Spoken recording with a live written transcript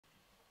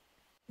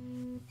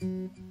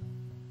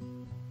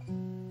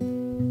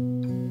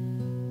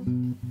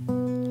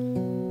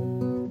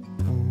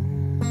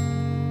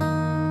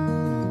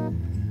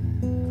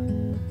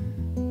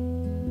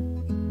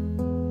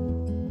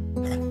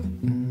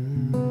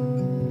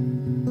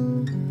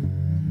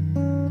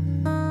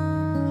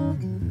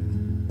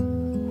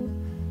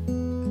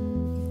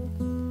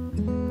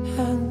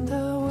And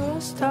the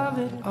worst of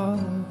it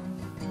all,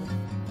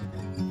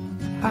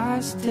 I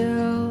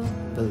still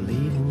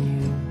believe in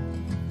you.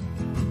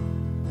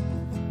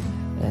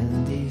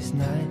 And these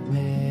nightmares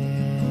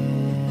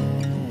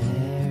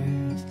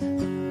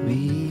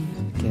we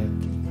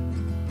kept.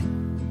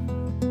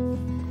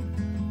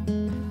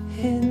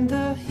 In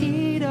the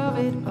heat of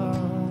it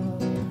all,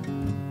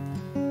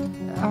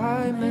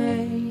 I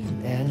made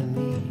an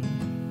enemy,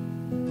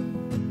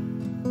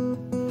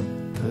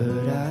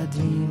 put our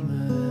demons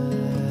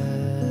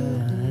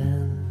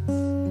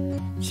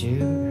to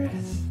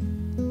rest.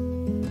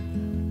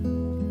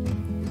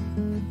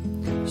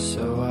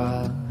 So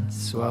I'll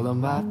swallow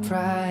my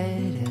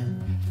pride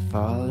and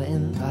fall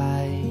in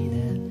line,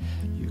 and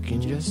you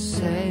can just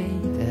say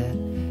that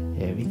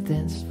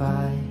everything's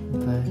fine,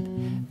 but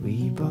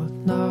we both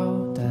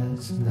know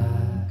that's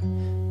not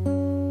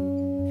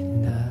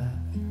enough.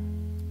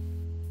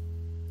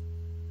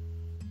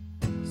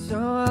 So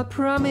I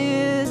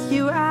promise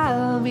you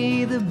I'll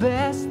be the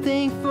best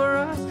thing for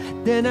us.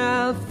 Then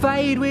I'll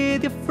fight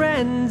with your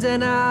friends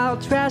and I'll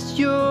trash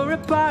your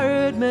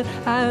apartment.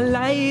 I'll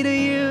lie to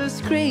you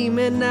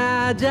screaming,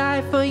 I'll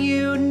die for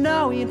you,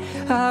 knowing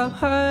how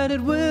hard it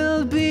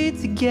will be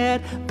to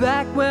get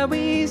back where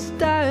we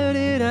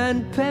started.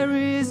 And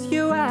Paris,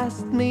 you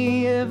asked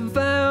me if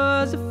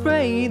I was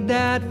afraid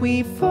that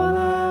we fall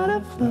out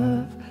of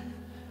love.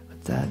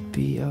 Would that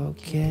be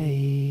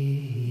okay?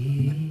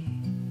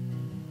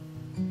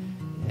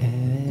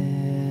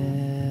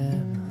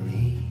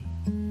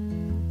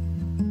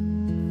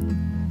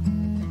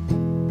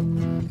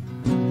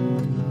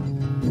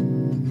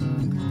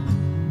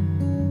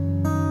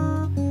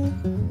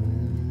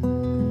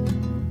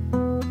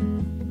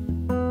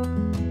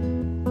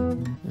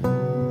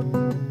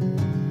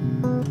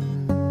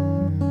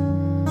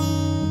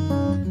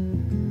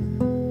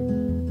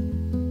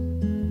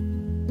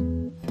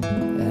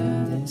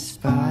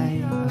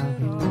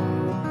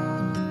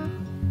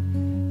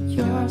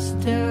 You're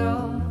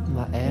still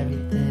my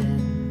everything.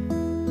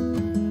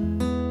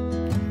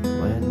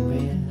 When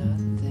we're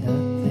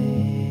nothing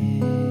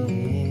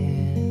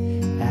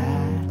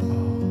at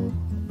all.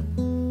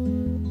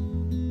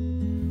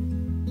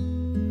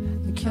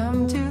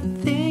 Come to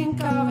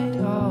think of it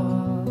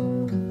all,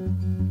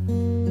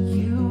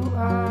 you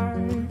are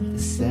the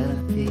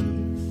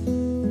centerpiece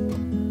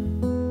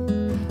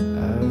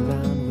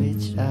around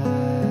which I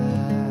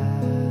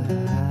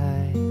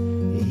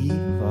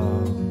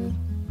evolve.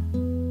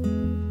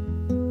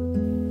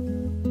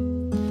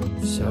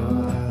 So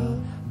I'll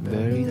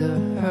bury the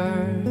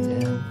hurt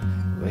and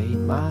wait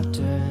my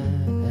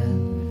turn,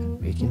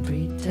 and we can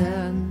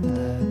pretend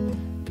that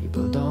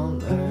people don't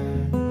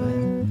learn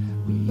when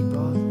we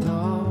both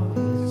know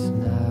it's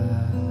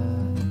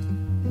not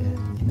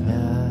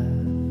enough.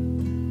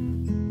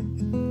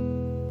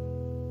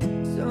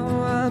 So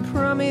I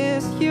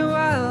promise you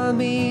I'll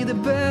be the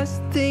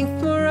best thing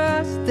for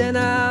us. Then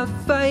I'll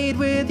fight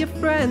with your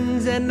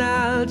friends and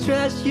I'll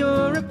trash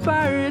your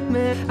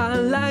apartment.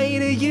 I'll lie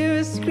to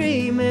you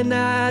screaming,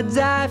 I'll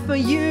die for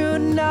you,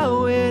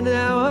 knowing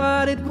how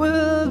hard it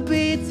will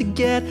be to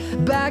get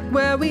back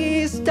where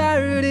we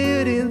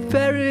started. In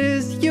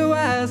Paris, you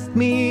asked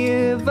me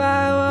if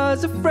I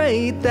was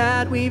afraid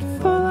that we'd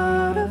fall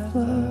out of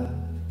love.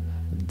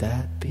 Would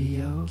that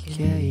be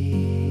okay?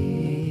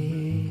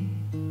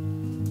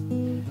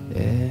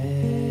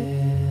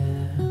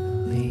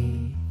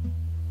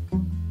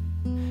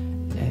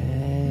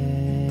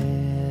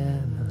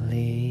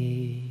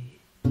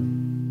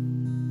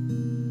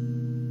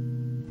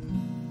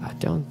 I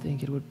don't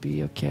think it would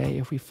be okay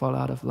if we fall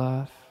out of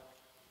love.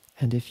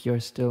 And if you're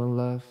still in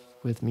love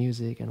with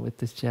music and with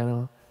this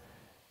channel,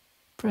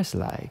 press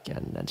like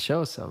and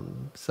show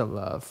some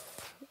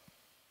love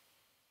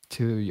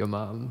to your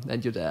mom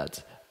and your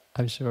dad.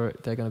 I'm sure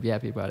they're gonna be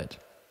happy about it.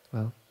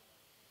 Well,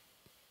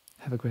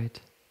 have a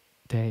great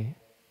day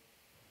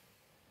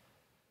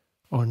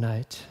or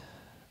night,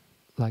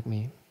 like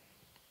me.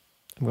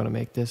 I'm gonna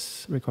make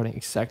this recording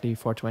exactly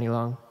 4:20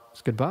 long.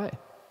 So goodbye.